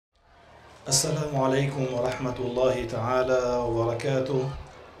السلام عليكم ورحمة الله تعالى وبركاته.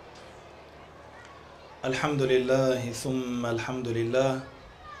 الحمد لله ثم الحمد لله،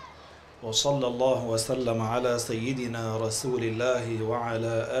 وصلى الله وسلم على سيدنا رسول الله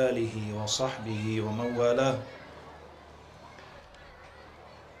وعلى آله وصحبه ومن والاه.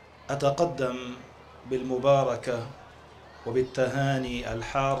 أتقدم بالمباركة وبالتهاني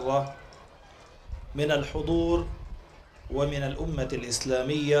الحارة من الحضور ومن الأمة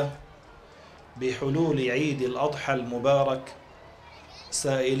الإسلامية بحلول عيد الأضحى المبارك،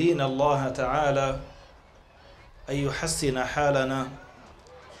 سائلين الله تعالى أن يحسن حالنا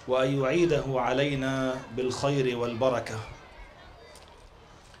وأن يعيده علينا بالخير والبركة.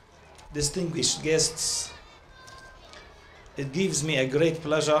 Distinguished guests, it gives me a great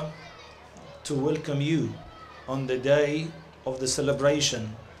pleasure to welcome you on the day of the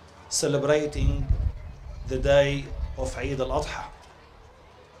celebrating the day of Eid Al Adha.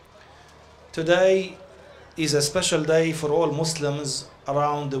 Today is a special day for all Muslims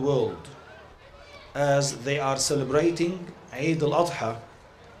around the world as they are celebrating Eid Al Adha.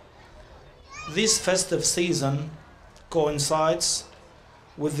 This festive season coincides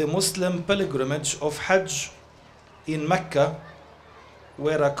with the Muslim pilgrimage of Hajj in Mecca,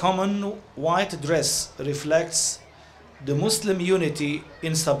 where a common white dress reflects the Muslim unity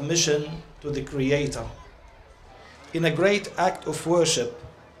in submission to the Creator. In a great act of worship,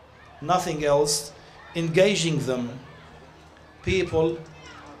 nothing else, engaging them, people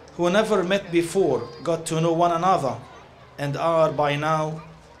who never met before got to know one another and are by now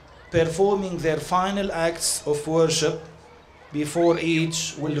performing their final acts of worship before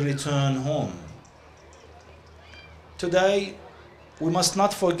each will return home. Today, we must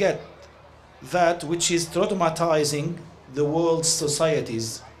not forget that which is traumatizing the world's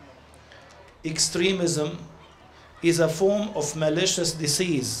societies. Extremism is a form of malicious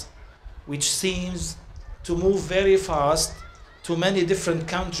disease which seems to move very fast to many different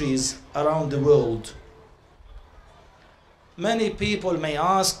countries around the world. Many people may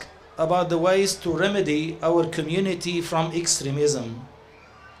ask about the ways to remedy our community from extremism.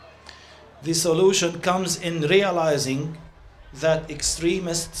 The solution comes in realizing that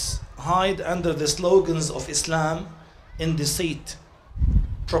extremists hide under the slogans of Islam in deceit,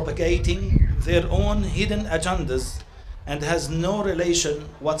 propagating their own hidden agendas, and has no relation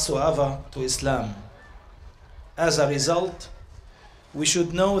whatsoever to Islam. As a result, we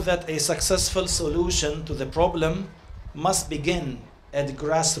should know that a successful solution to the problem must begin at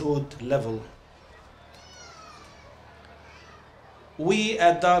grassroots level. We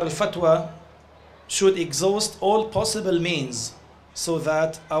at Darulfatwa should exhaust all possible means so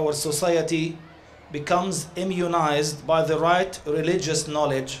that our society becomes immunized by the right religious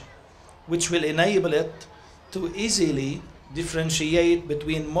knowledge, which will enable it to easily differentiate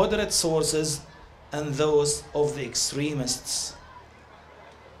between moderate sources and those of the extremists.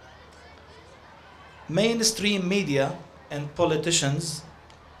 Mainstream media and politicians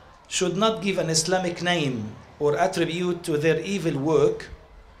should not give an Islamic name or attribute to their evil work,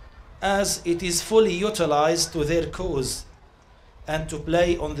 as it is fully utilized to their cause and to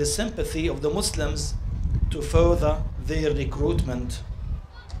play on the sympathy of the Muslims to further their recruitment.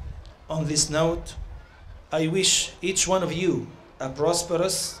 On this note, I wish each one of you a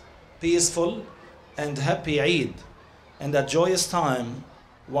prosperous, peaceful, and happy Eid and a joyous time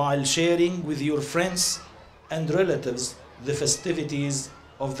while sharing with your friends and relatives the festivities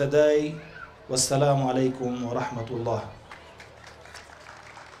of the day. Wassalamu alaikum wa rahmatullah.